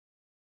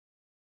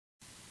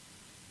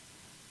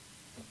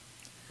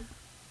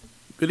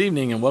Good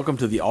evening and welcome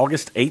to the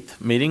August 8th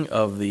meeting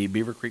of the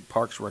Beavercreek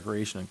Parks,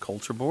 Recreation, and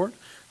Culture Board.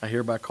 I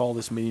hereby call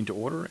this meeting to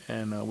order,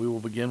 and we will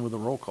begin with a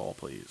roll call,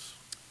 please.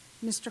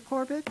 Mr.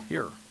 Corbett?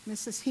 Here.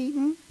 Mrs.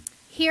 Heaton?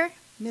 Here.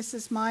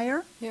 Mrs.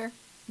 Meyer? Here.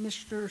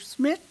 Mr.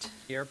 Schmidt?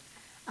 Here.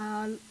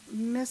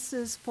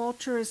 Mrs.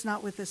 Fulcher is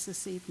not with us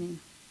this evening.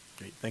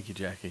 Great. Thank you,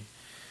 Jackie.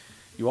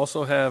 You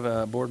also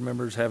have, board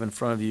members have in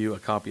front of you a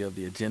copy of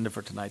the agenda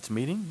for tonight's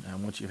meeting.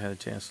 And once you've had a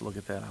chance to look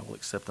at that, I will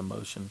accept a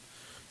motion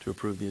to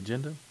approve the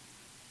agenda.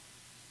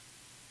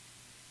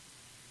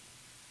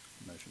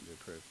 Motion to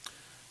approve.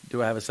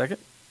 Do I have a second?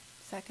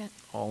 Second.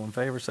 All in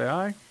favor, say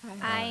aye.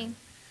 Aye.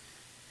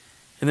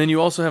 And then you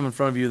also have in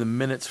front of you the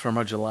minutes from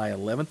our July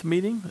 11th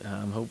meeting.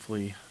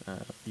 Hopefully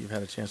you've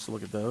had a chance to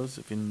look at those.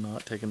 If you're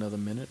not, take another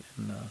minute.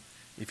 And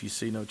if you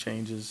see no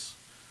changes,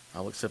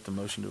 I'll accept a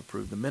motion to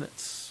approve the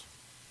minutes.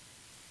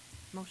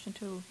 Motion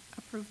to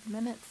approve the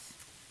minutes.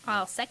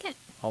 I'll second.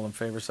 All in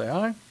favor, say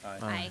aye. Aye.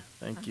 Aye.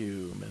 Thank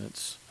you.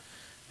 Minutes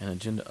and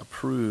agenda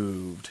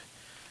approved.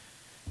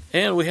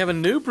 And we have a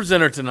new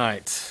presenter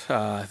tonight.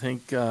 I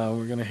think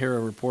we're going to hear a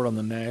report on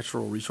the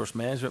Natural Resource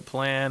Management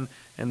Plan,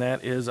 and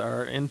that is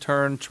our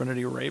intern,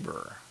 Trinity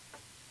Raber.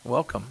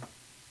 Welcome.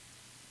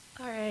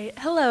 All right.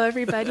 Hello,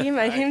 everybody.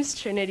 My name's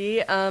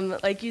Trinity.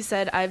 Like you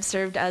said, I've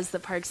served as the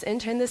parks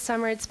intern this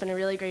summer. It's been a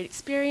really great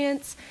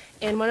experience.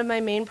 And one of my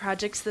main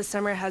projects this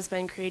summer has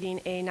been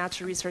creating a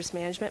natural resource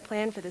management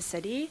plan for the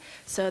city.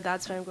 So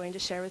that's what I'm going to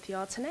share with you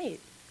all tonight.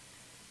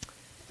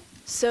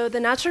 So the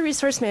Natural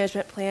Resource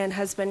Management Plan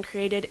has been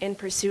created in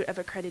pursuit of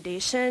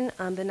accreditation.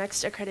 The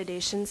next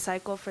accreditation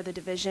cycle for the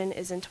division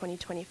is in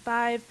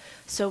 2025.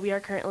 So we are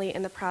currently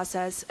in the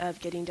process of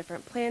getting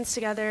different plans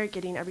together,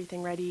 getting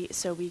everything ready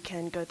so we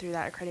can go through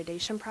that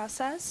accreditation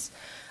process.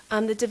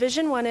 The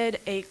division wanted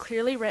a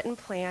clearly written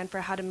plan for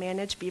how to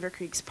manage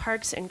Beavercreek's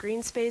parks and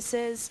green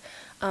spaces.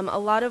 A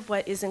lot of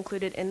what is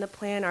included in the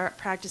plan are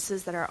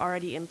practices that are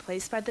already in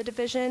place by the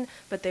division,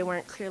 but they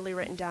weren't clearly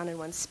written down in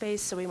one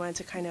space, so we wanted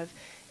to kind of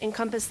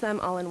encompass them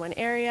all in one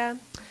area.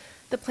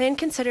 The plan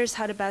considers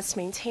how to best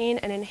maintain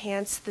and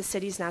enhance the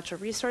city's natural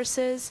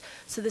resources.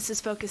 So this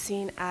is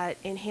focusing at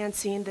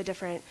enhancing the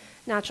different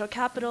natural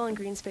capital and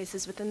green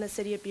spaces within the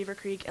city of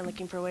Beavercreek and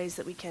looking for ways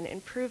that we can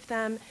improve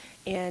them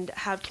and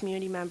have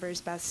community members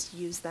best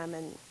use them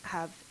and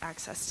have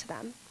access to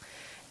them.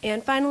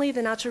 And finally,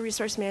 the Natural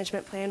Resource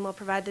Management Plan will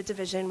provide the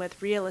division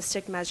with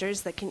realistic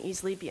measures that can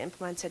easily be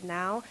implemented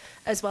now,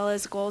 as well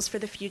as goals for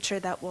the future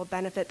that will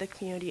benefit the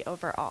community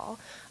overall.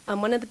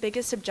 One of the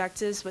biggest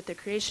objectives with the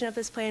creation of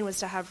this plan was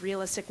to have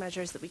realistic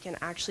measures that we can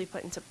actually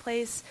put into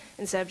place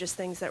instead of just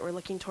things that we're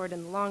looking toward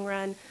in the long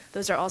run.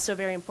 Those are also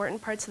very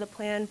important parts of the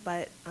plan,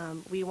 but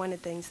we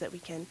wanted things that we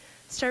can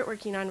start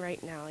working on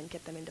right now and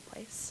get them into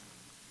place.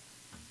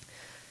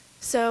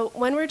 So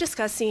when we're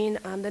discussing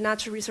the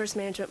Natural Resource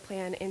Management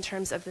Plan in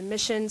terms of the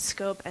mission,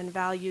 scope, and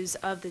values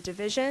of the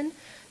division,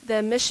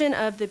 the mission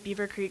of the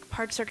Beavercreek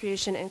Parks,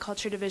 Recreation, and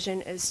Culture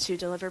Division is to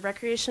deliver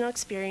recreational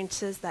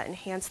experiences that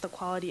enhance the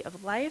quality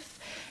of life.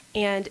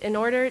 And in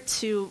order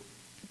to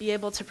be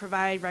able to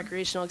provide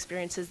recreational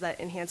experiences that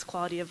enhance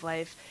quality of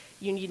life,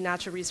 you need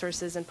natural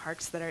resources and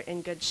parks that are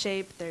in good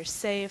shape, they're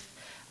safe,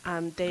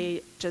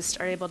 they just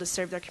are able to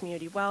serve their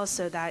community well,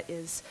 so that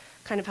is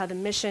kind of how the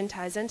mission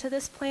ties into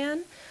this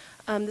plan.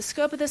 The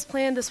scope of this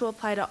plan, this will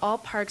apply to all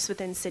parks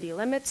within city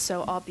limits,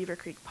 so all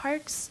Beavercreek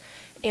parks.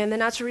 And the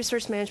Natural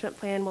Resource Management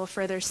Plan will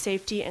further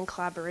safety and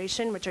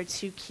collaboration, which are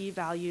two key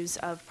values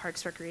of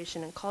parks,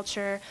 recreation, and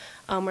culture.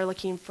 We're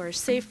looking for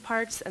safe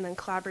parks and then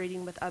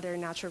collaborating with other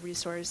natural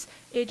resource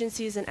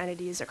agencies and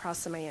entities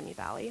across the Miami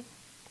Valley.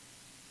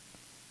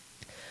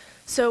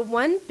 So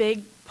one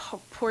big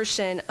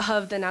portion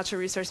of the Natural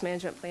Resource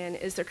Management Plan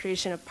is the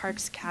creation of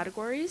parks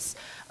categories.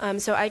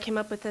 So I came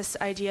up with this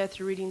idea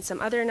through reading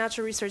some other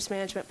natural resource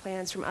management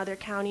plans from other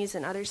counties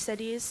and other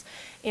cities.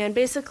 And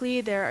basically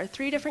there are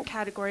 3 different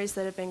categories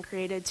that have been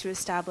created to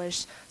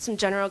establish some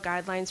general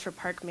guidelines for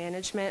park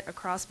management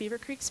across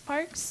Beavercreek's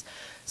parks.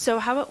 So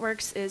how it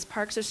works is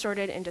parks are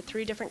sorted into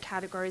 3 different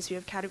categories. We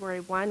have category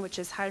 1, which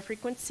is high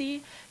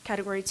frequency,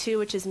 category 2,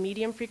 which is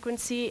medium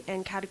frequency,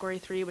 and category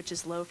 3, which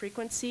is low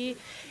frequency.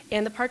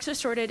 And the parks are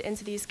sorted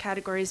into these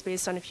categories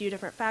based on a few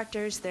different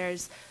factors.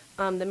 There's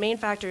the main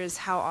factor is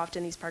how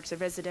often these parks are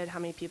visited, how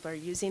many people are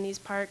using these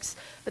parks,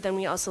 but then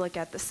we also look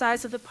at the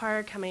size of the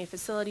park, how many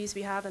facilities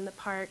we have in the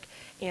park,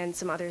 and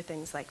some other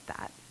things like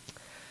that.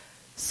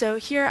 So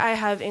here I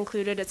have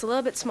included, it's a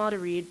little bit small to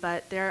read,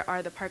 but there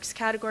are the parks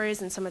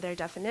categories and some of their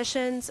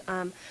definitions.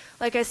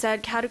 Like I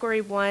said,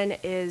 category 1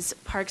 is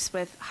parks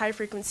with high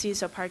frequency,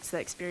 so parks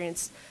that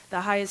experience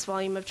the highest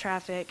volume of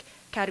traffic.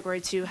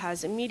 Category 2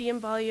 has a medium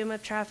volume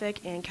of traffic,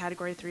 and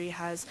category 3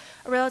 has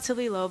a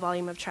relatively low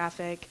volume of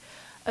traffic.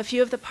 A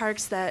few of the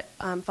parks that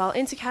fall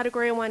into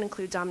Category 1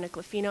 include Dominic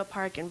Lafino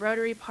Park and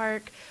Rotary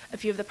Park. A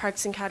few of the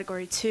parks in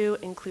Category 2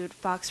 include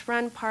Fox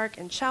Run Park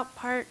and Shout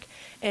Park.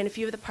 And a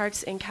few of the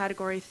parks in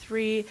Category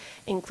 3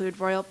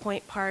 include Royal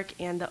Point Park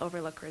and the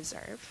Overlook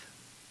Reserve.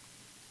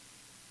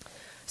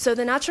 So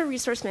the Natural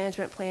Resource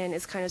Management Plan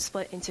is kind of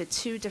split into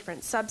two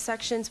different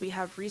subsections. We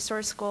have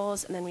resource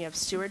goals and then we have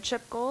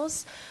stewardship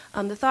goals.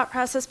 The thought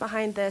process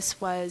behind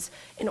this was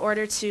in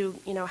order to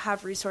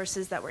have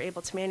resources that we're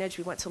able to manage,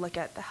 we want to look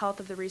at the health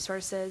of the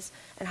resources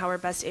and how we're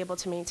best able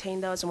to maintain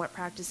those and what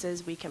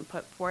practices we can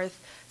put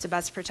forth to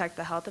best protect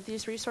the health of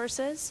these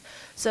resources.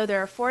 So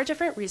there are 4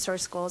 different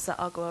resource goals that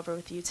I'll go over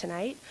with you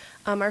tonight.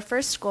 Our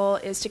first goal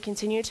is to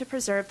continue to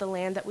preserve the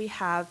land that we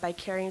have by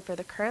caring for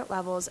the current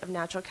levels of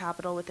natural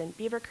capital within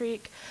Beavercreek.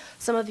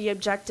 Some of the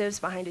objectives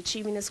behind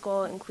achieving this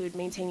goal include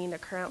maintaining the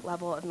current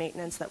level of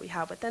maintenance that we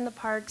have within the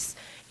parks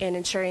and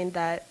ensuring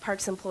that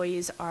parks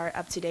employees are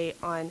up to date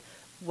on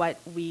what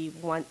we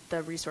want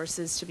the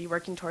resources to be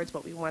working towards,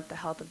 what we want the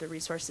health of the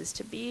resources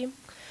to be.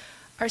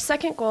 Our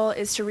second goal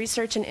is to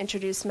research and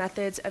introduce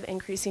methods of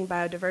increasing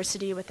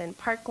biodiversity within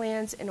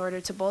parklands in order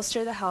to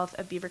bolster the health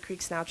of Beaver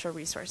Creek's natural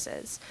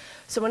resources.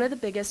 So one of the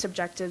biggest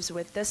objectives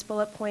with this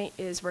bullet point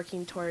is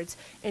working towards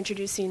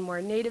introducing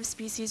more native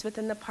species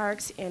within the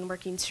parks and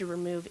working to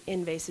remove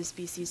invasive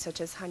species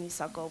such as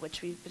honeysuckle,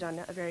 which we've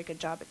done a very good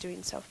job at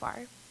doing so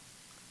far.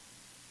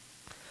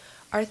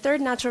 Our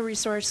third natural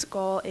resource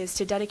goal is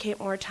to dedicate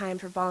more time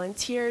for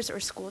volunteers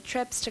or school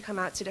trips to come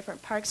out to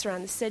different parks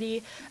around the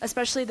city,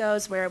 especially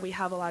those where we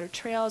have a lot of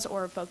trails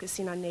or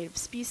focusing on native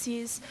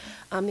species.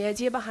 The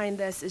idea behind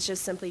this is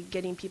just simply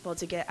getting people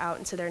to get out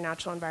into their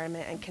natural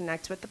environment and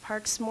connect with the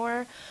parks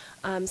more.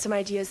 Some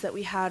ideas that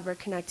we had were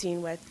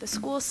connecting with the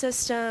school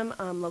system,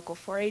 local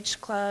 4-H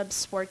clubs,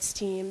 sports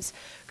teams,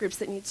 groups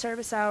that need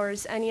service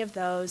hours, any of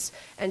those,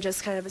 and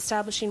just kind of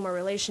establishing more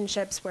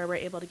relationships where we're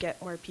able to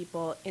get more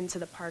people into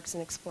the parks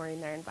and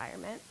exploring their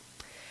environment.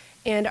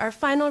 And our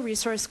final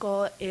resource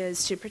goal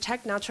is to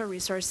protect natural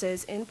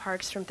resources in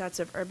parks from threats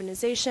of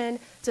urbanization,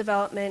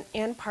 development,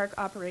 and park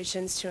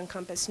operations to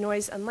encompass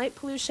noise and light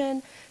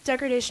pollution,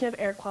 degradation of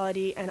air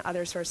quality, and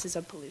other sources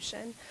of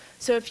pollution.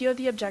 So a few of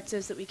the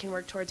objectives that we can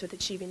work towards with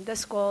achieving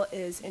this goal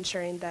is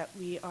ensuring that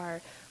we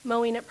are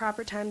mowing at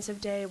proper times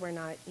of day. We're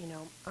not,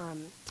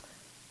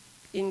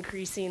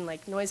 increasing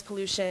like noise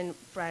pollution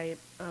by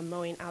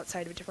mowing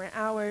outside of different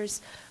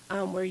hours.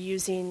 We're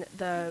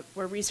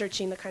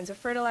researching the kinds of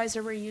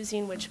fertilizer we're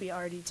using, which we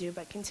already do,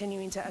 but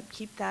continuing to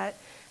upkeep that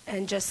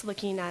and just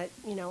looking at,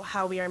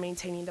 how we are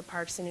maintaining the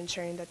parks and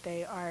ensuring that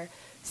they are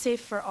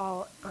safe for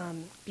all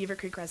Beaver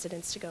Creek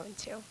residents to go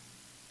into.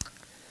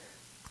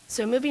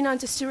 So moving on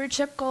to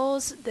stewardship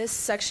goals, this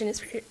section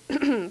is,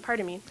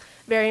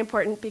 very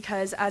important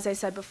because, as I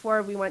said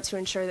before, we want to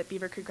ensure that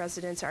Beaver Creek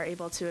residents are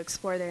able to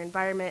explore their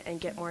environment and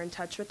get more in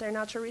touch with their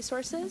natural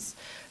resources.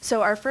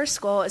 So our first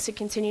goal is to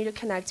continue to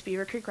connect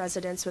Beaver Creek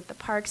residents with the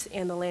parks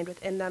and the land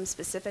within them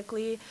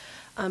specifically.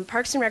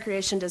 Parks and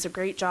Recreation does a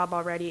great job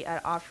already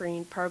at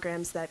offering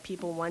programs that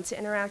people want to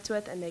interact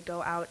with, and they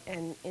go out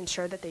and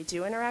ensure that they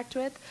do interact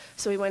with.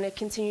 So we want to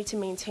continue to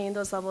maintain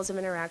those levels of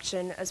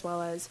interaction as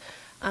well as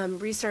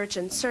research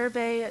and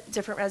survey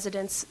different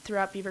residents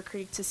throughout Beaver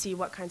Creek to see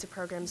what kinds of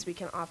programs we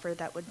can offer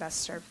that would best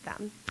serve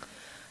them.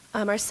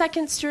 Our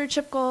second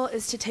stewardship goal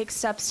is to take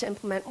steps to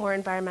implement more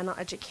environmental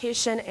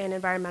education and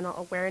environmental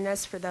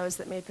awareness for those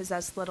that may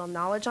possess little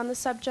knowledge on the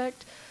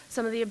subject.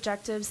 Some of the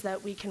objectives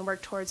that we can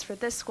work towards for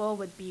this goal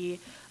would be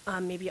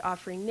maybe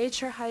offering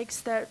nature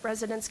hikes that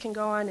residents can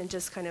go on and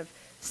just kind of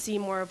see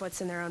more of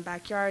what's in their own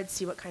backyard,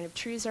 see what kind of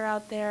trees are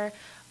out there.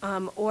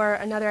 Or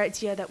another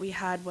idea that we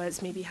had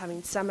was maybe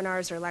having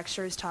seminars or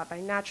lectures taught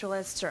by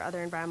naturalists or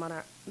other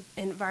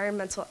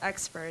environmental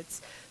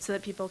experts so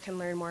that people can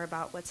learn more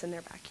about what's in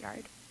their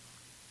backyard.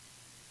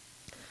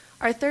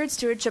 Our third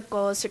stewardship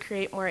goal is to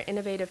create more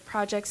innovative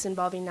projects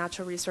involving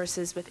natural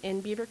resources within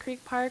Beaver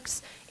Creek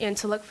parks and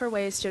to look for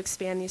ways to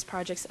expand these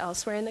projects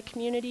elsewhere in the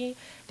community.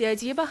 The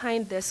idea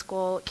behind this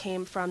goal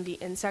came from the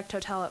Insect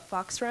Hotel at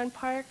Fox Run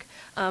Park.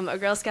 A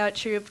Girl Scout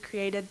troop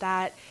created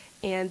that,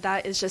 and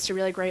that is just a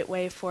really great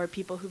way for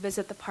people who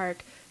visit the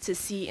park to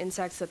see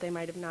insects that they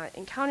might have not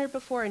encountered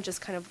before and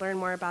just kind of learn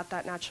more about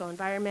that natural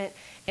environment.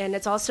 And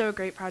it's also a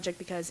great project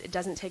because it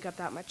doesn't take up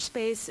that much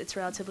space, it's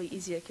relatively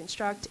easy to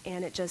construct,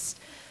 and it just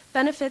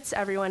benefits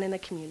everyone in the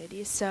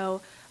community. So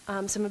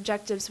some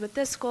objectives with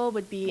this goal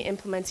would be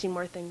implementing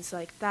more things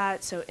like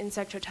that. So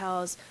insect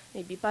hotels,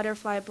 maybe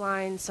butterfly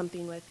blinds,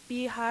 something with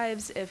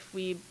beehives if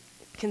we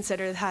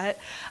consider that,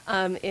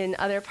 in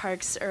other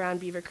parks around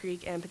Beaver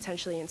Creek and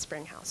potentially in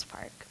Springhouse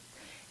Park.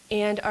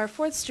 And our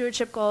fourth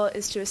stewardship goal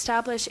is to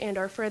establish and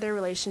or further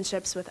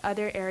relationships with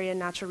other area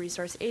natural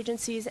resource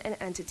agencies and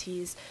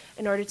entities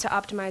in order to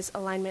optimize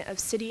alignment of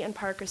city and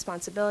park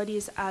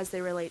responsibilities as they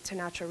relate to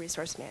natural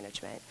resource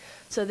management.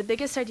 So the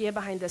biggest idea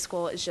behind this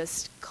goal is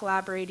just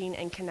collaborating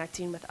and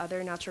connecting with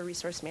other natural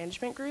resource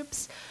management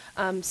groups.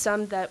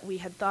 Some that we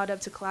had thought of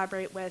to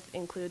collaborate with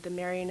include the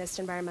Marianist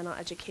Environmental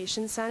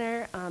Education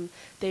Center.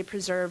 They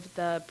preserve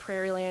the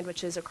prairie land,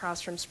 which is across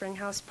from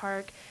Springhouse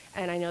Park,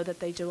 and I know that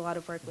they do a lot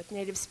of work with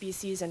native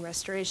species and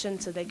restoration,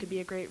 so they could be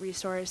a great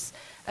resource,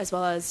 as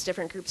well as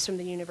different groups from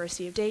the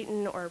University of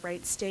Dayton or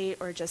Wright State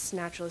or just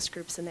naturalist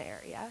groups in the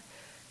area.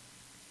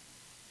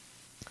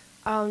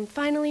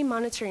 Finally,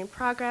 monitoring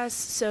progress.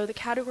 So the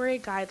category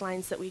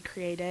guidelines that we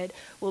created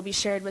will be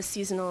shared with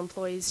seasonal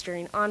employees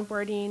during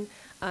onboarding.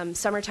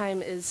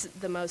 Summertime is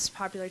the most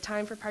popular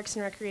time for Parks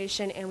and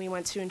Recreation, and we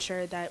want to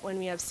ensure that when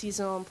we have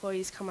seasonal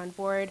employees come on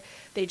board,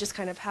 they just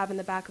kind of have in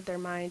the back of their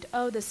mind,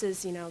 oh, this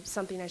is,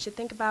 something I should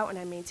think about when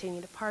I'm maintaining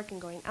the park and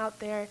going out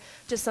there,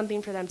 just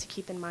something for them to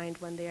keep in mind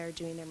when they are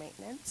doing their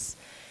maintenance.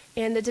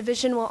 And the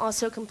division will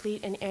also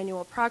complete an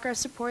annual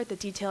progress report that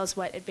details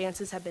what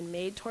advances have been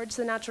made towards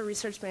the Natural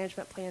Resource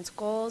Management Plan's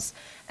goals.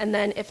 And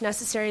then, if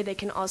necessary, they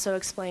can also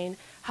explain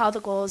how the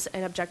goals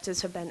and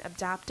objectives have been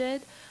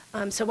adapted.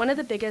 So one of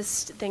the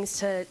biggest things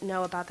to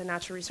know about the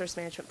Natural Resource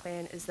Management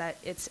Plan is that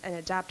it's an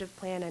adaptive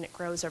plan and it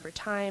grows over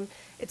time.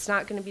 It's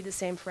not going to be the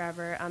same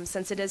forever.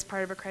 Since it is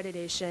part of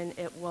accreditation,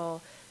 it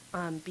will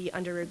be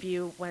under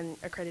review when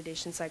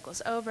accreditation cycle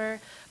is over.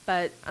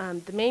 But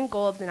the main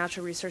goal of the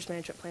Natural Resource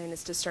Management Plan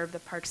is to serve the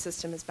park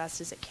system as best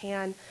as it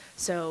can.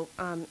 So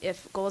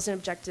if goals and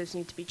objectives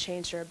need to be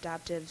changed or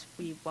adapted,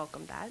 we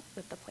welcome that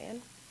with the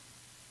plan.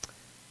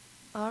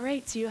 All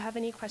right, do you have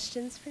any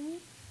questions for me?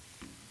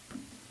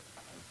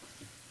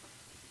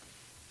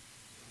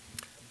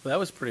 Well, that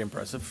was pretty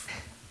impressive.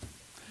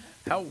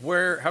 How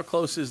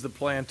close is the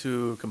plan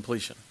to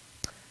completion?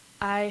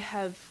 I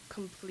have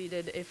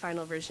completed a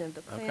final version of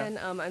the plan.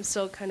 Okay. I'm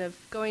still kind of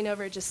going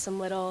over just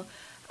some little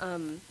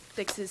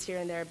fixes here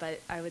and there,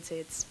 but I would say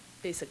it's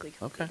basically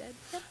completed. Okay.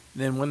 Yep.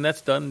 Then when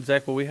that's done,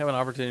 Zach, will we have an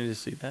opportunity to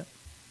see that?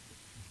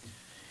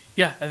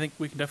 Yeah, I think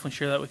we can definitely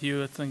share that with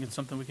you. I think it's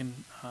something we can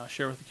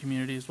share with the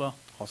community as well.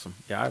 Awesome.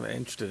 Yeah, I'm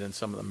interested in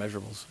some of the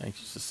measurables,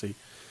 anxious to see,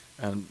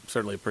 and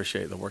certainly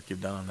appreciate the work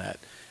you've done on that.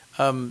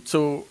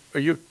 So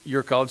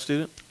you're a college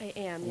student? I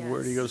am, yes.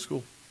 Where do you go to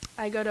school?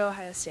 I go to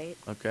Ohio State.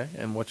 Okay,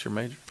 and what's your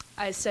major?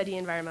 I study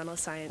environmental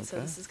science, so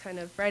Okay. this is kind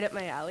of right up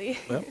my alley.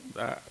 Well,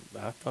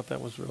 I thought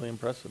that was really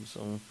impressive,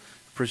 so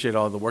appreciate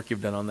all the work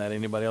you've done on that.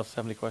 Anybody else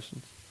have any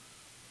questions?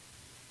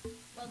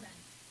 Well done.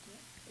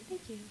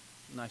 Thank you.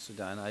 Nicely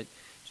done. I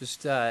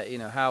just,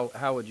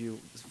 how would you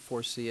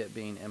foresee it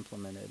being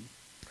implemented?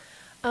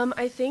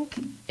 I think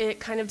it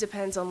kind of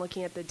depends on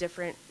looking at the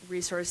different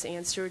resource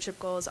and stewardship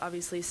goals.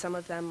 Obviously, some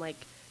of them,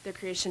 like the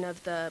creation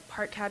of the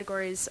park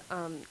categories,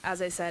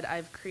 as I said,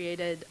 I've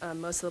created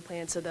most of the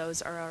plans, so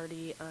those are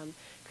already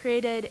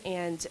created,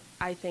 and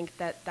I think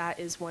that that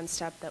is one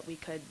step that we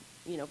could,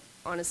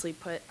 honestly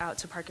put out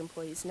to park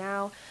employees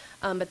now.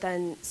 But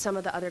then some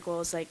of the other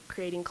goals, like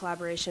creating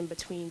collaboration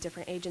between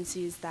different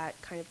agencies, that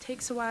kind of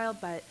takes a while,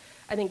 but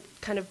I think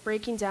kind of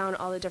breaking down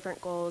all the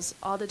different goals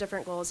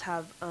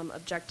have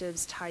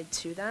objectives tied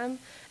to them,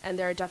 and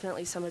there are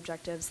definitely some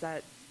objectives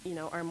that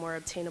are more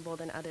obtainable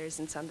than others,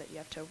 and some that you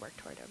have to work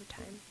toward over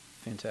time.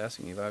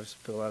 Fantastic. You've obviously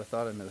put a lot of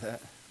thought into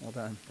that. Well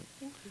done.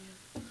 Thank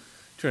you.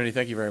 Trinity,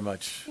 thank you very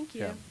much. Thank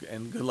you. Yeah,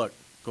 and good luck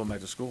going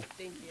back to school.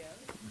 Thank you.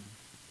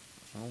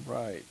 All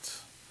right.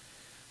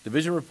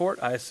 Division report,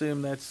 I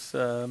assume that's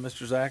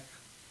Mr. Zach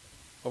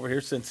over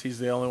here, since he's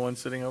the only one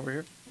sitting over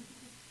here.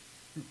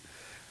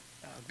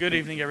 Good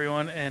evening,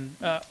 everyone, and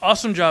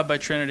awesome job by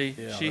Trinity.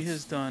 Yeah, She that's-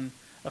 has done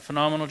a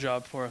phenomenal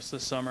job for us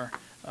this summer.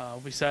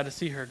 We'll be sad to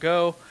see her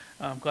go.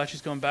 I'm glad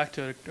she's going back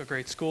to a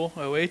great school,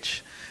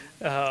 OH.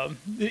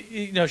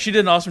 She did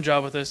an awesome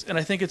job with this, and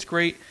I think it's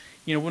great.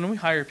 When we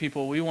hire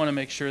people, we want to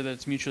make sure that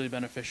it's mutually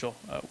beneficial.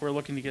 We're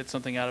looking to get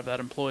something out of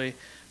that employee,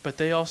 but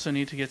they also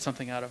need to get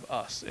something out of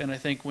us. And I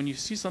think when you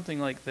see something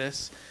like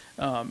this,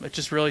 it's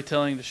just really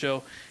telling to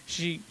show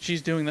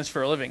she's doing this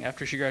for a living.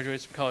 After she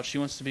graduates from college, she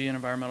wants to be in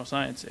environmental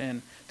science,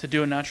 and to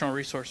do a natural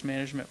resource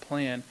management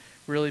plan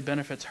really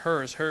benefits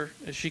her as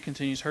she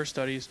continues her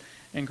studies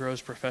and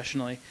grows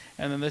professionally.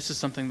 And then this is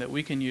something that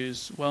we can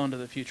use well into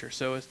the future.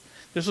 So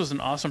this was an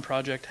awesome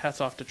project. Hats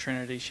off to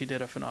Trinity. She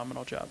did a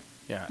phenomenal job.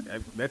 Yeah,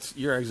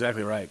 you're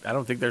exactly right. I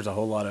don't think there's a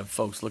whole lot of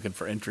folks looking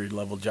for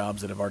entry-level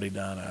jobs that have already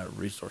done a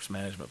resource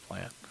management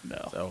plan.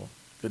 No. So,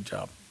 good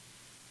job.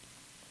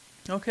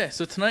 Okay,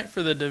 so tonight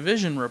for the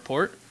division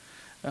report,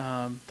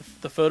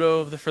 the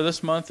photo for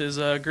this month is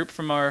a group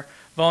from our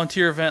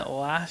volunteer event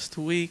last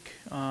week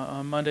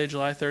on Monday,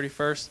 July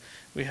 31st.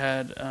 We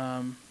had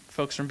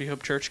folks from Be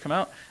Hope Church come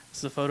out. This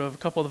is a photo of a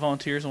couple of the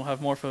volunteers, and we'll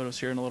have more photos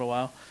here in a little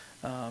while.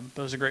 But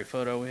it was a great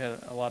photo. We had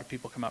a lot of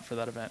people come out for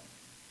that event.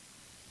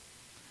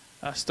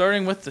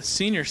 Starting with the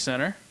Senior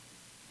Center,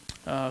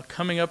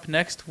 coming up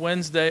next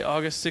Wednesday,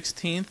 August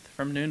 16th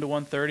from noon to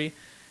 1:30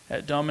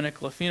 at Dominic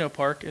Lafino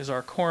Park is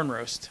our corn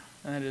roast.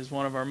 And it is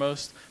one of our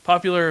most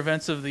popular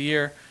events of the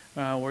year,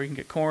 where you can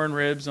get corn,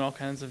 ribs, and all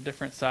kinds of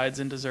different sides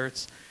and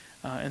desserts.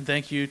 And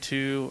thank you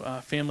to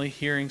Family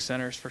Hearing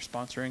Centers for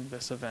sponsoring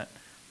this event.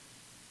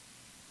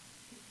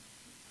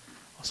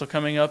 Also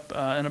coming up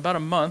in about a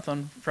month,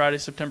 on Friday,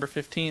 September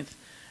 15th,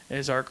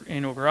 is our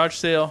annual garage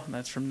sale, and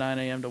that's from 9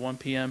 a.m. to 1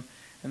 p.m.,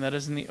 and that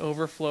is in the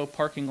overflow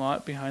parking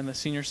lot behind the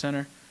Senior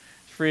Center.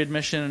 It's free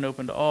admission and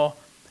open to all,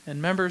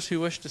 and members who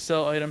wish to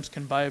sell items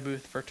can buy a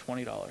booth for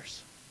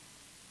 $20.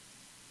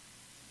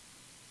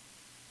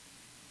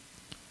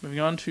 Moving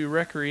on to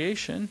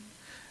recreation.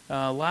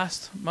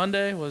 Last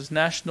Monday was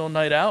National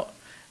Night Out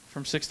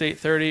from 6 to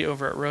 8:30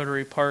 over at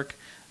Rotary Park.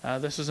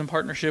 This was in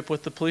partnership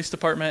with the police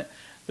department.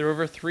 There were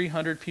over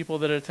 300 people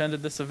that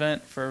attended this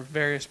event for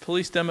various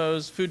police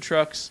demos, food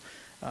trucks,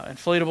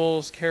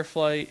 inflatables, care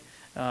flight.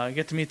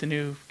 Get to meet the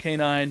new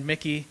K9,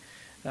 Mickey.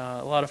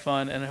 A lot of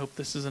fun, and I hope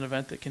this is an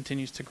event that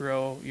continues to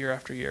grow year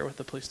after year with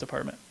the police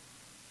department.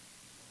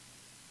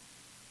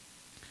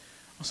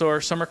 So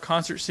our summer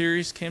concert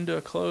series came to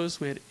a close.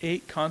 We had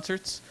 8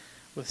 concerts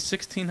with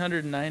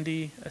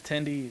 1,690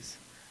 attendees. It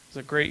was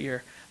a great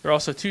year. There are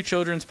also 2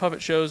 children's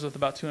puppet shows with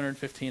about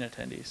 215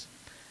 attendees.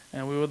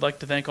 And we would like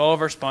to thank all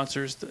of our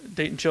sponsors, the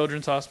Dayton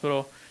Children's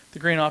Hospital, the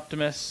Green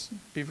Optimists,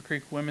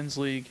 Beavercreek Women's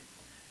League,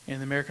 and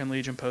the American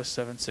Legion Post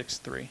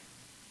 763.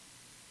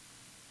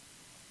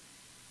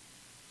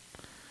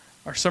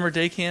 Our summer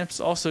day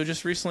camps also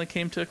just recently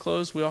came to a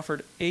close. We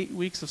offered 8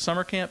 weeks of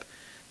summer camp.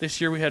 This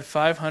year we had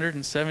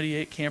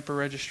 578 camper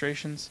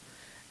registrations.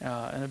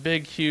 And a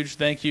big, huge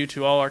thank you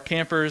to all our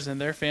campers and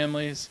their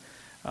families,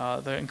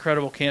 the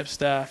incredible camp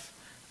staff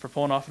for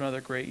pulling off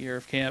another great year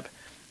of camp,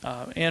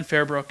 and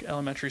Fairbrook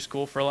Elementary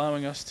School for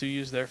allowing us to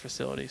use their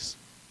facilities.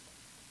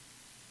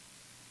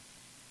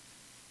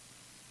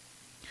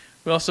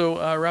 We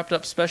also wrapped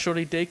up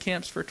specialty day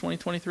camps for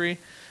 2023.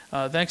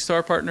 Thanks to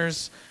our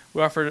partners,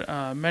 we offered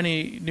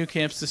many new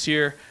camps this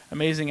year.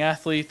 Amazing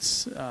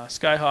Athletes,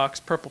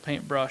 Skyhawks, Purple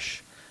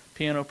Paintbrush,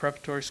 Piano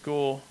Preparatory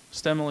School,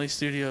 Stemily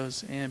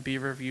Studios, and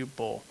Beaverview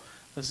Bowl.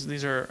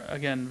 These are,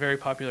 again, very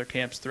popular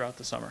camps throughout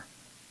the summer.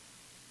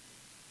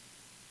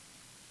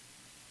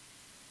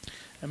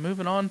 And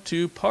moving on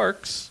to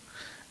parks.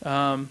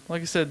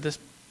 Like I said, this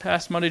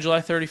past Monday,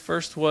 July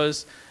 31st,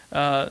 was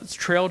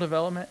trail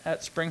development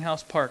at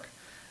Springhouse Park.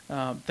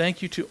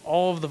 Thank you to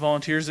all of the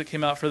volunteers that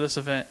came out for this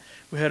event.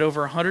 We had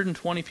over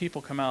 120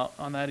 people come out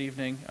on that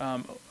evening,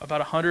 about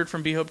 100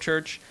 from Be Hope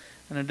Church,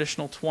 an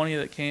additional 20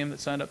 that came that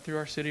signed up through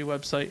our city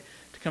website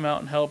to come out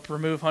and help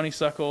remove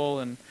honeysuckle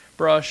and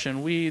brush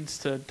and weeds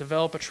to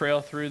develop a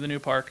trail through the new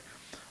park.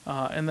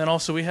 And then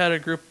also we had a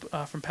group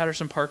from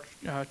Patterson Park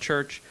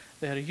Church.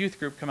 They had a youth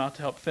group come out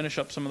to help finish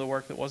up some of the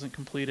work that wasn't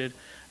completed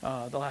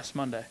the last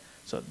Monday.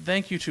 So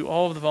thank you to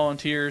all of the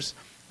volunteers.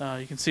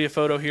 You can see a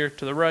photo here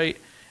to the right.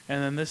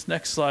 And then this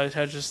next slide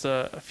has just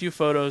a few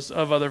photos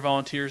of other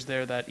volunteers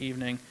there that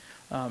evening.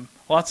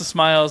 Lots of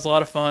smiles, a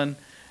lot of fun.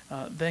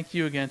 Thank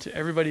you again to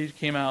everybody who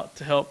came out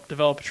to help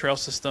develop a trail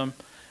system.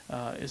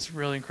 It's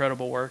really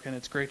incredible work, and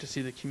it's great to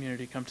see the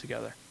community come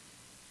together.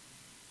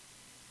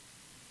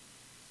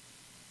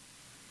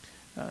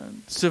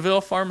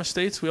 Seville Farm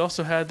Estates, we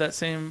also had that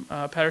same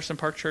Patterson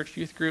Park Church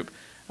youth group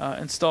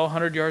install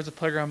 100 yards of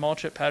playground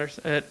mulch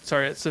at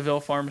Seville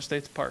Farm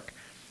Estates Park.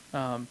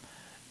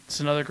 It's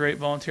another great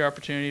volunteer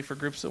opportunity for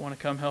groups that want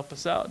to come help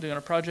us out doing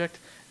a project,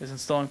 is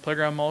installing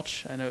playground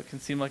mulch. I know it can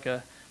seem like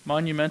a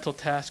monumental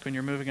task when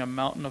you're moving a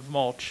mountain of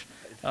mulch,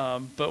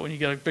 but when you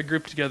get a big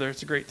group together,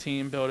 it's a great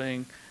team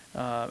building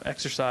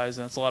exercise,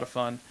 and it's a lot of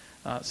fun.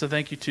 So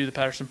thank you to the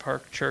Patterson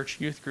Park Church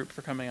youth group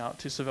for coming out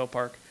to Seville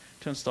Park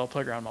to install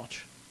playground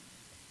mulch.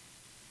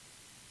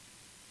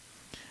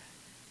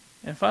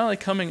 And finally,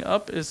 coming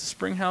up is the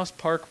Springhouse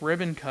Park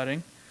ribbon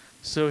cutting.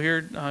 So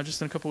here,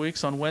 just in a couple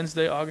weeks, on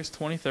Wednesday, August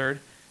 23rd,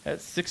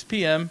 at 6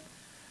 p.m.,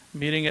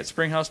 meeting at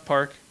Springhouse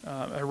Park.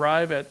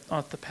 Arrive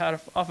off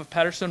of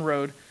Patterson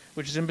Road,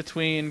 which is in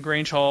between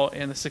Grange Hall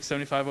and the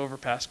 675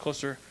 overpass.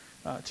 Closer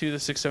to the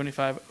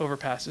 675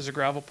 overpass is a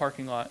gravel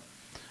parking lot.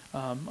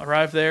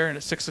 Arrive there, and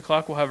at 6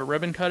 o'clock we'll have a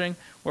ribbon cutting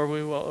where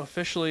we will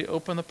officially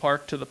open the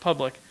park to the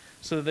public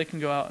so that they can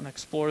go out and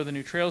explore the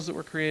new trails that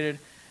were created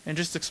and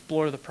just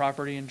explore the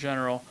property in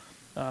general,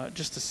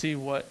 just to see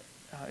what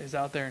is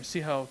out there and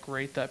see how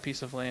great that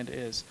piece of land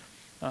is.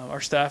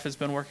 Our staff has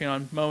been working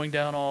on mowing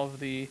down all of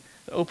the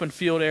open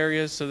field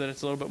areas so that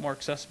it's a little bit more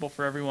accessible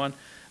for everyone.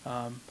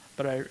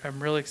 But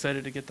I'm really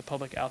excited to get the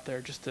public out there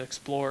just to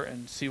explore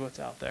and see what's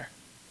out there.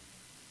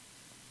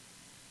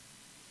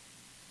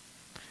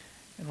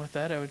 And with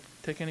that, I would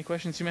take any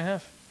questions you may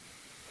have.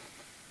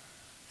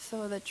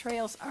 So the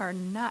trails are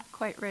not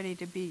quite ready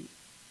to be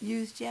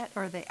used yet,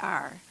 or they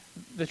are?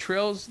 The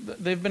trails,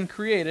 they've been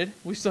created.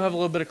 We still have a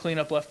little bit of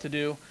cleanup left to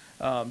do.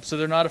 So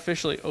they're not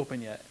officially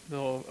open yet.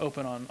 They'll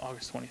open on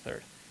August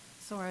 23rd.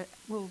 So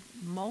will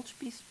mulch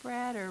be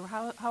spread, or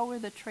how will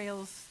the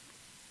trails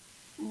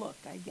look,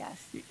 I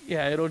guess?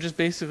 Yeah, it'll just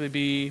basically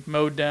be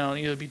mowed down,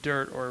 either be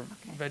dirt or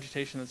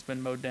vegetation that's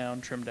been mowed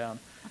down, trimmed down.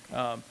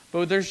 Okay.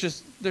 But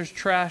there's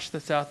trash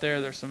that's out there.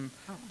 There's some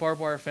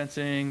barbed wire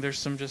fencing. There's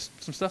some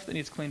stuff that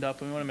needs cleaned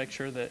up, and we want to make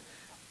sure that,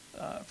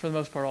 for the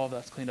most part, all of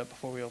that's cleaned up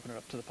before we open it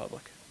up to the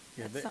public.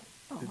 Yeah,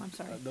 I'm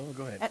sorry. No,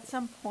 go ahead. At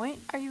some point,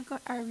 are you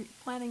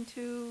planning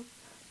to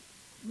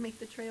make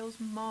the trails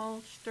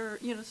mulched, or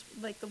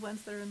like the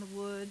ones that are in the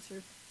woods,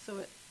 or so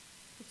it?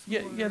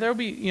 Yeah, there'll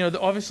be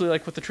obviously,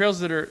 like with the trails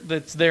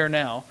that's there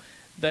now,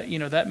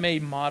 that may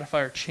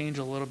modify or change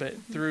a little bit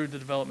through the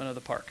development of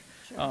the park.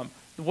 Sure.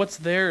 What's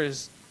there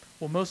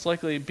will most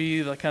likely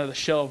be the kind of the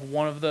shell of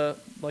one of the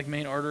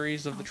main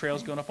arteries of the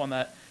trails going up on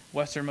that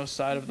westernmost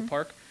side of the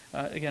park.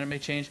 Again, it may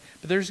change,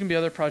 but there's going to be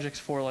other projects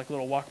for like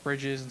little walk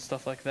bridges and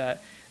stuff like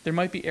that There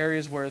might be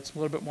areas where it's a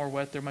little bit more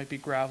wet. There might be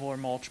gravel or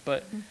mulch,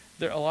 but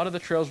a lot of the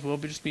trails will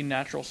just be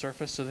natural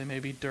surface, so they may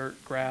be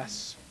dirt,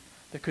 grass.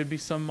 There could be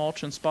some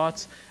mulch in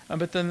spots.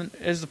 But then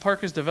as the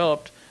park is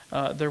developed,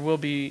 there will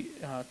be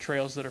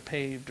trails that are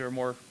paved or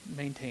more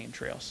maintained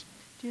trails.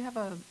 Do you have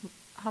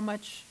how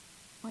much,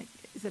 like,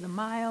 is it a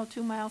mile,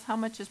 2 miles? How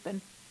much has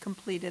been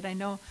completed? I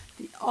know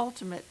the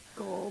ultimate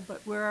goal,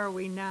 but where are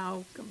we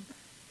now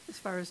as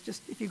far as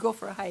just, if you go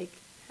for a hike,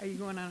 are you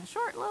going on a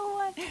short little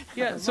one?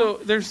 Yeah, so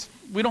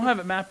we don't have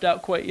it mapped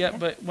out quite yet, Yeah.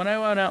 but when I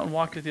went out and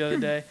walked it the other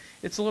day,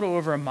 it's a little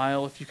over a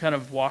mile if you kind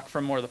of walk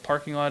from where the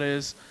parking lot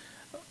is,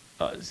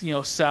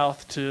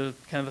 south to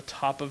kind of the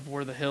top of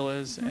where the hill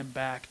is and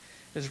back.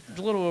 It's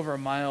a little over a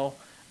mile.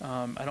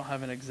 I don't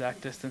have an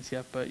exact distance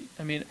yet, but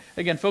I mean,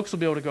 again, folks will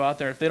be able to go out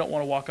there. If they don't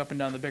want to walk up and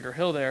down the bigger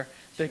hill there,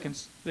 they can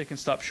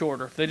stop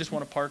short. Or if they just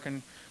want to park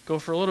and go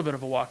for a little bit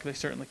of a walk, they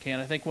certainly can.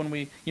 I think when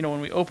we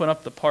open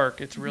up the park,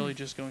 it's really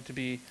just going to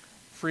be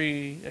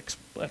free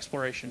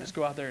exploration. Just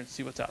go out there and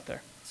see what's out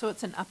there. So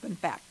it's an up and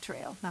back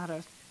trail, not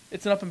a,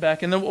 It's an up and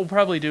back, and then what we'll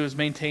probably do is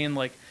maintain,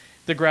 like,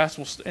 the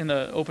grass in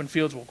the open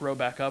fields will grow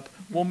back up.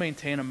 We'll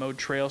maintain a mowed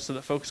trail so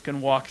that folks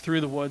can walk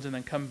through the woods and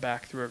then come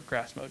back through a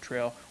grass mowed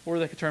trail, or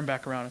they could turn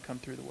back around and come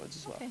through the woods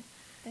as well. okay,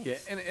 thanks. Yeah,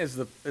 and as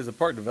the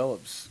park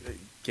develops,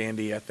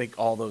 Candy, I think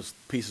all those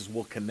pieces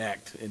will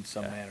connect in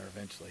some manner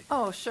eventually.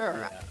 Oh,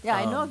 sure. Yeah. Yeah,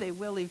 I know they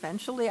will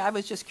eventually. I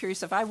was just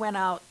curious, if I went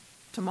out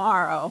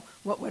tomorrow,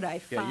 what would I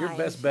find? Yeah, your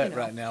best bet you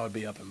know? right now would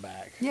be up and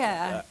back.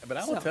 Yeah, But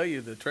I will so- tell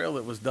you, the trail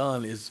that was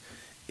done is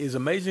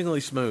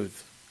amazingly smooth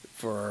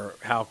for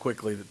how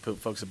quickly that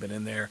folks have been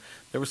in there.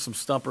 There was some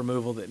stump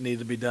removal that needed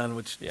to be done,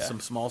 which some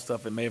small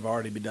stuff that may have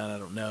already been done, I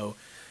don't know.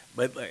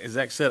 But as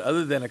Zach said,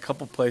 other than a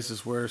couple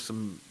places where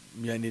some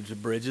needed to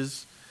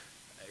bridges,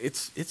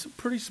 it's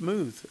pretty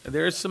smooth.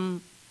 There is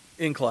some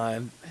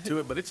incline to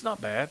it, but it's not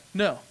bad.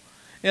 No.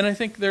 And I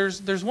think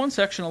there's one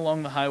section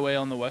along the highway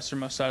on the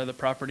westernmost side of the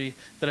property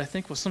that I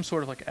think was some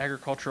sort of like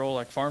agricultural,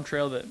 like farm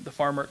trail that the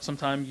farmer at some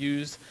time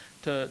used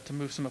to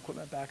move some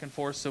equipment back and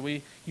forth. So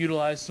we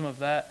utilized some of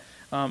that.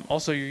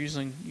 Also, you're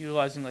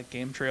utilizing like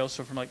game trails.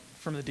 So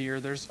from the deer,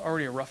 there's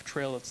already a rough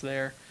trail that's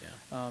there.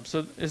 Yeah.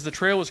 So as the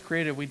trail was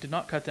created, we did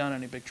not cut down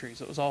any big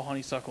trees. It was all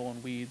honeysuckle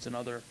and weeds and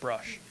other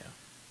brush.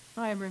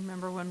 I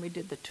remember when we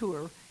did the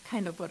tour,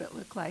 kind of what it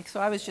looked like.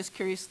 So I was just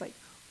curious, like,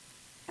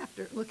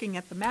 after looking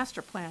at the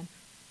master plan,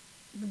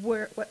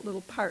 what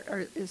little part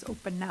is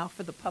open now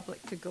for the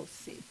public to go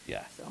see?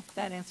 Yeah. So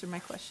that answered my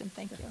question.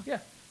 Thank you. Yeah.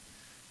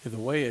 The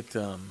way it's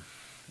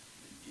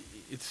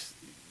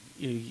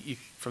you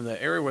from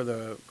the area where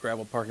the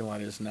gravel parking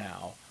lot is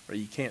now, or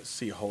you can't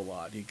see a whole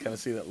lot. You kind of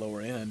see that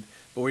lower end,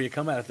 but where you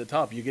come out at the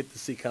top, you get to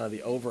see kind of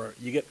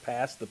you get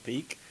past the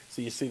peak,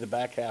 so you see the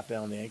back half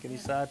down on the Ankeny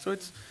side. So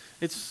it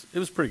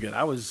was pretty good.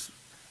 I was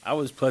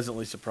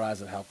pleasantly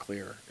surprised at how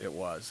clear it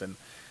was, and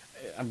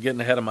I'm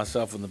getting ahead of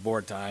myself in the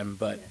board time,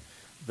 but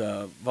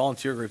the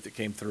volunteer group that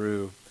came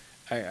through,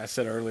 I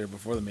said earlier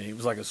before the meeting, it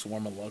was like a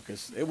swarm of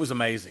locusts. It was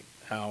amazing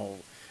how,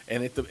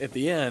 and at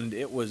the end,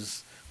 it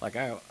was like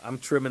I'm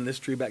trimming this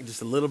tree back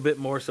just a little bit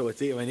more, so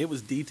it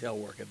was detail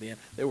work at the end.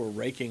 They were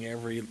raking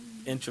every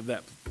inch of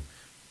that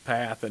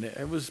path, and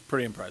it was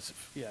pretty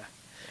impressive. Yeah,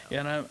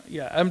 and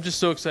I'm just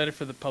so excited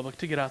for the public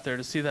to get out there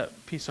to see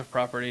that piece of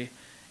property.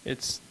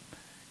 It's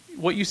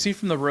what you see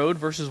from the road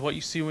versus what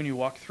you see when you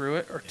walk through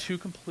it are two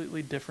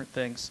completely different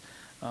things.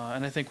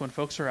 And I think when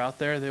folks are out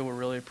there, they will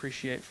really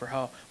appreciate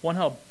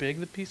how big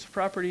the piece of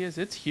property is.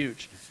 It's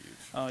huge.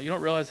 You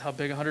don't realize how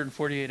big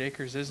 148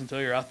 acres is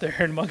until you're out there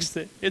and amongst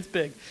it. It's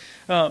big.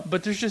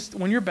 But there's just,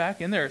 when you're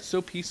back in there, it's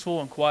so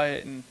peaceful and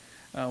quiet. And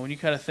when you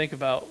kind of think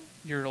about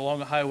you're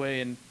along a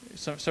highway and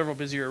several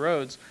busier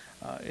roads,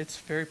 it's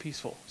very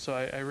peaceful. So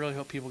I really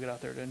hope people get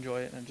out there to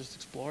enjoy it and just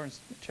explore and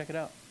check it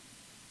out.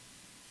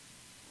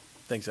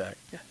 Thanks, Zach.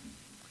 Yeah.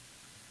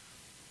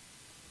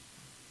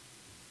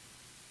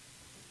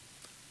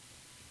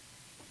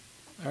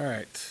 All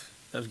right.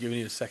 I was giving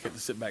you a second to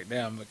sit back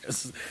down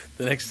because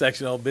the next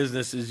section of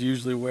business is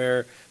usually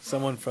where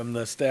someone from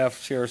the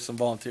staff shares some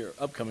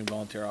upcoming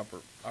volunteer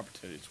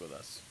opportunities with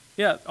us.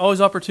 Yeah,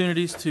 always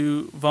opportunities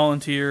to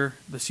volunteer.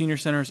 The senior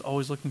center is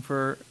always looking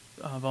for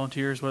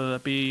volunteers, whether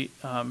that be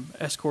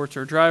escorts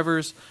or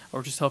drivers,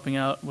 or just helping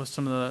out with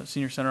some of the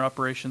senior center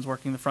operations,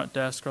 working the front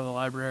desk or the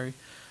library.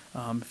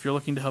 If you're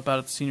looking to help out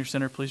at the senior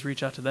center, please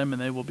reach out to them,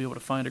 and they will be able to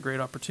find a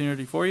great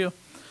opportunity for you.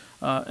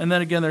 And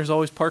then again, there's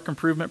always park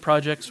improvement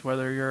projects,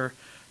 whether you're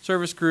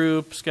service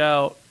group,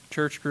 scout,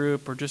 church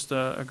group, or just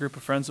a group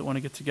of friends that want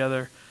to get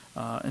together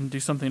and do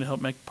something to help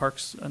make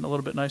parks a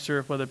little bit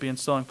nicer, whether it be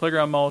installing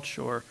playground mulch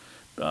or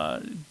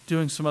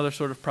doing some other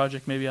sort of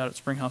project maybe out at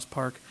Springhouse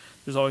Park.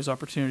 There's always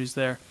opportunities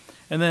there.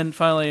 And then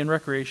finally, in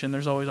recreation,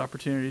 there's always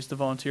opportunities to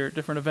volunteer at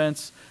different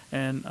events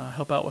and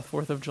help out with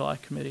 4th of July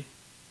committee.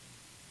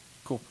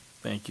 Cool.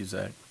 Thank you,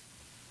 Zach.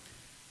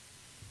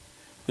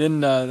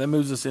 Then that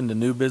moves us into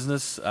new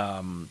business.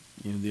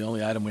 The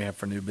only item we have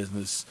for new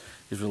business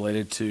is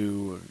related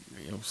to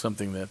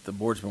something that the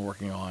board's been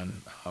working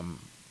on,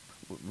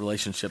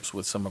 relationships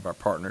with some of our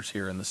partners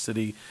here in the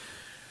city.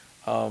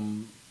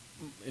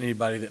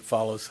 Anybody that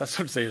follows, I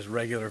sort of say, is a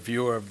regular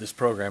viewer of this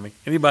programming.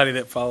 Anybody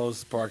that follows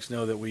the parks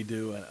know that we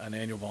do an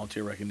annual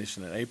volunteer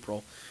recognition in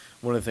April.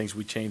 One of the things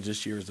we changed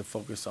this year is to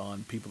focus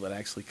on people that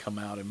actually come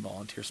out and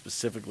volunteer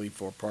specifically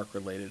for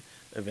park-related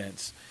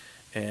events,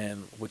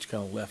 and which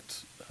kind of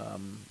left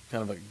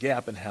kind of a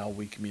gap in how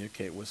we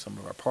communicate with some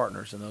of our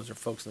partners. And those are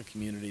folks in the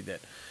community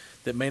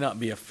that may not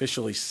be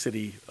officially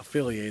city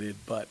affiliated,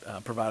 but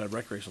provide a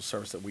recreational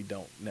service that we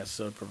don't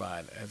necessarily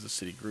provide as a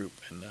city group.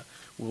 And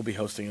we'll be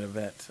hosting an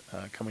event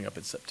coming up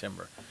in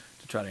September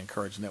to try to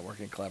encourage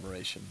networking and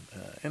collaboration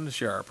and to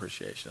share our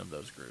appreciation of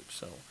those groups.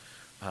 So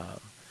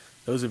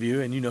those of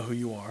you, and you know who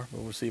you are,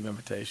 will receive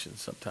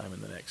invitations sometime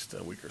in the next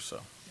week or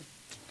so.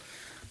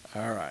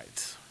 All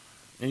right.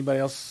 Anybody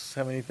else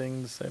have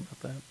anything to say about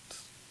that?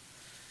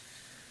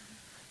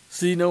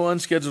 See no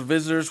unscheduled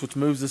visitors, which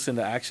moves us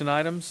into action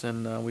items,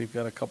 and we've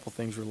got a couple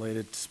things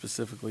related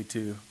specifically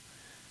to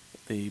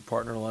the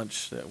partner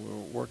lunch that we're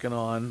working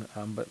on,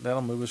 but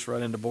that'll move us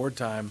right into board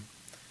time.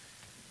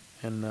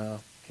 And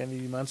Candy,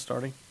 do you mind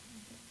starting?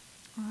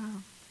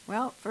 Wow.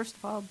 Well, first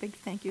of all, a big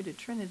thank you to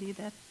Trinity.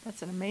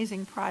 That's an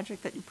amazing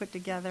project that you put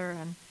together,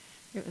 and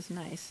it was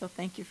nice. So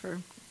thank you for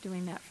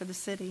doing that for the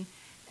city.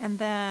 And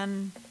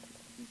then,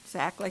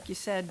 Zach, like you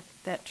said,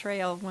 that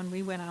trail, when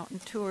we went out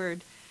and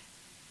toured,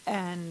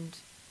 and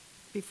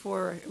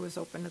before it was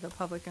open to the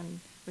public, and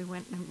we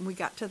went and we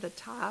got to the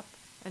top,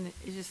 and it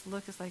just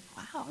looked, it's like,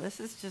 wow, this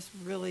is just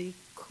really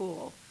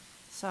cool.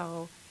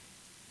 So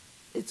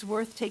it's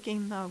worth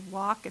taking the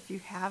walk if you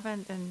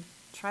haven't, and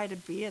try to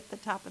be at the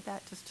top of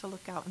that, just to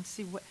look out and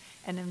see what,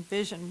 and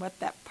envision what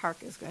that park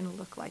is going to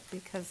look like,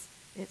 because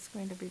it's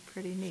going to be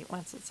pretty neat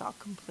once it's all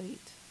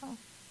complete. So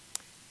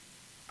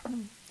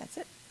that's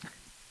it.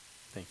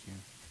 Thank you.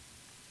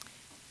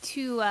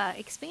 To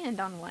expand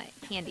on what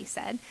Candy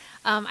said,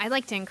 I'd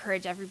like to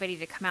encourage everybody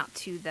to come out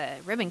to the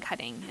ribbon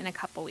cutting in a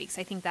couple weeks.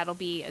 I think that'll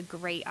be a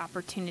great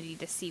opportunity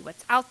to see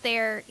what's out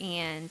there,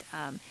 and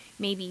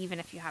maybe even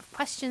if you have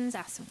questions,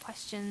 ask some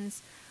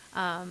questions.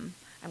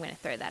 I'm going to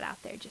throw that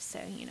out there just so,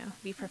 you know,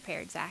 be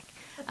prepared, Zach.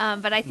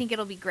 But I think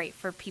it'll be great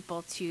for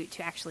people to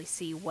actually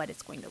see what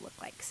it's going to look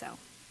like. So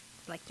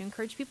I'd like to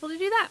encourage people to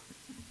do that.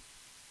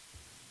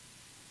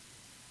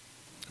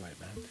 Go ahead,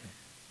 Matt.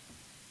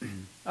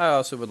 I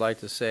also would like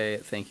to say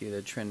thank you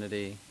to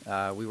Trinity.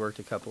 We worked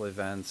a couple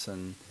events,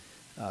 and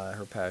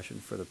her passion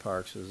for the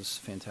parks was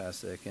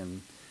fantastic.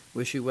 And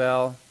wish you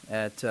well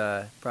at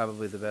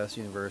probably the best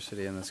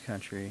university in this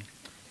country.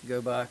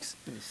 Go Bucks.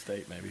 In the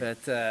state, maybe.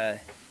 But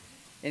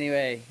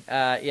anyway,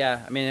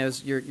 yeah, I mean, it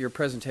was your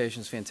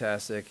presentation is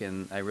fantastic,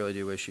 and I really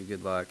do wish you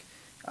good luck.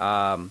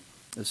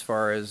 As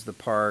far as the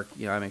park,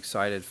 you know, I'm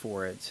excited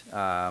for it. You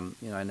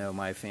know, I know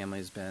my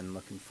family's been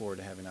looking forward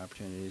to having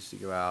opportunities to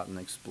go out and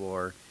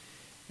explore.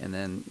 And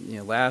then, you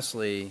know,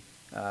 lastly,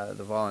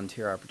 the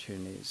volunteer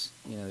opportunities.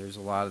 You know, there's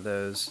a lot of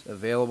those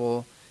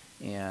available,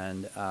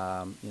 and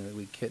you know,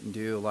 we couldn't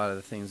do a lot of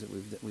the things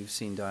that we've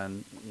seen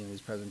done in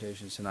these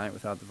presentations tonight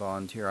without the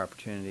volunteer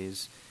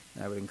opportunities.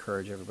 And I would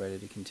encourage everybody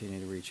to continue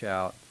to reach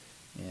out,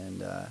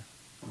 and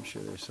I'm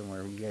sure there's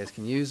somewhere you guys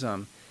can use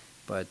them.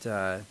 But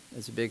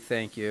it's a big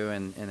thank you,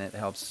 and it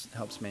helps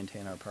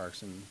maintain our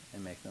parks and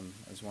make them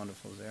as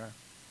wonderful as they are.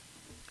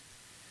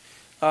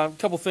 A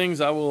couple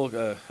things. I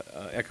will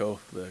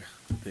echo the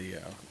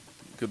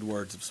good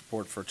words of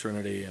support for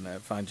Trinity, and a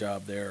fine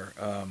job there.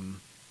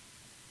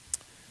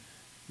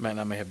 Matt and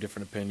I may have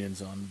different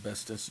opinions on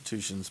best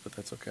institutions, but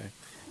that's okay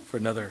for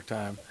another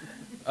time.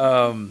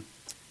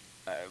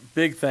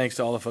 Big thanks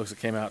to all the folks that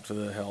came out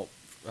to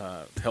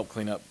help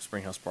clean up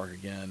Springhouse Park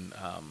again.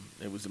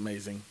 It was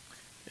amazing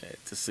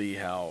to see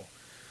how.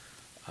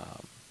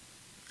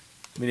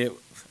 I mean,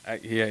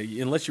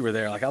 unless you were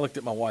there, like I looked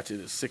at my watch, it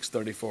was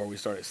 6:34. We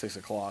started at 6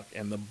 o'clock,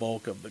 and the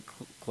bulk of the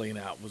clean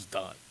out was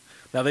done.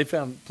 Now they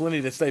found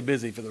plenty to stay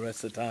busy for the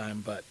rest of the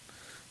time, but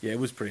yeah, it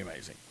was pretty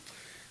amazing.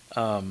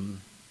 And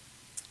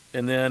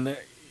then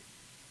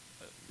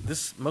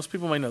most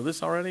people may know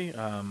this already.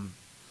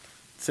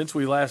 Since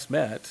we last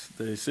met,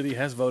 the city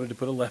has voted to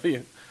put a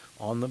levy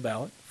on the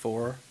ballot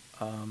for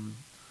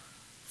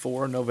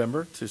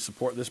November to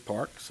support this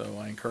park. So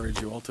I encourage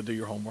you all to do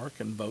your homework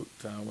and vote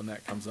when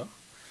that comes up.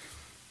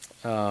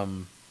 I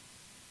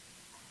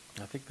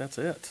think that's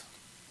it.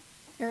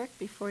 Eric,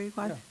 before you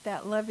go on, Yeah.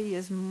 that levy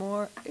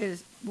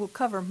will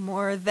cover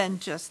more than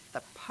just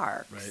the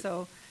park. Right.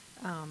 So,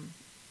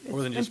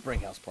 More than just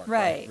Springhouse Park.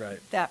 Right. Right.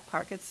 That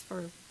park, it's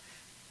for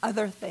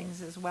other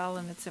things as well,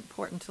 and it's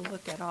important to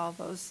look at all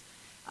those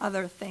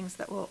other things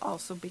that will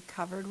also be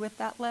covered with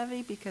that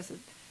levy, because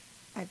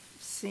I've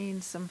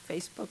seen some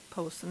Facebook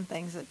posts and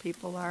things that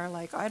people are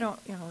like,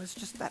 it's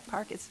just that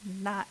park. It's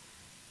not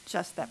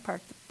just that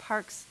park. The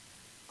parks,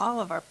 all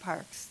of our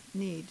parks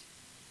need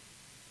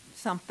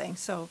something.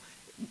 So,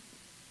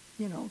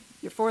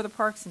 you're for the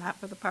parks, not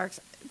for the parks.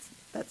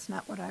 That's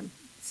not what I'm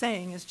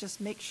saying, is just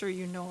make sure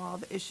you know all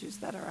the issues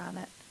that are on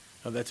it.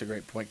 Oh, that's a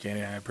great point,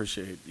 Candy. I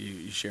appreciate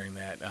you sharing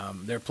that.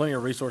 There are plenty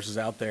of resources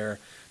out there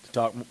to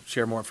to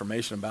share more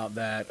information about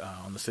that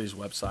on the city's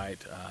website.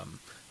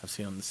 I've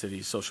seen on the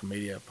city's social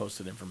media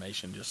posted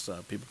information just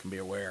so people can be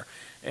aware.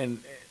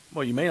 And,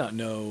 well, you may not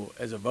know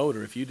as a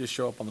voter, if you just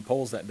show up on the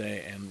polls that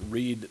day and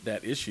read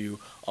that issue,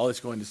 all it's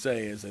going to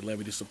say is they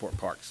levy to support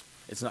parks.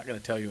 It's not going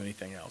to tell you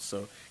anything else.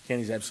 So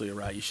Candy's absolutely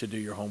right. You should do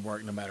your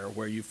homework no matter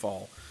where you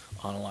fall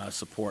on a lot of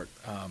support,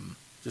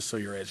 just so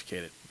you're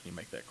educated when you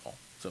make that call.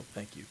 So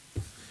thank you.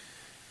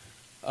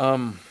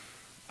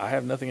 I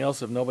have nothing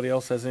else. If nobody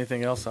else has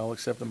anything else, I'll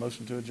accept the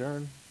motion to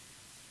adjourn.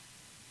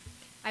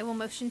 I will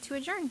motion to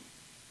adjourn.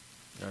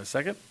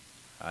 Second?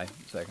 Aye,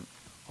 second.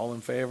 All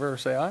in favor,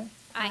 say aye.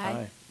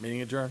 Aye.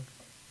 Meeting adjourned.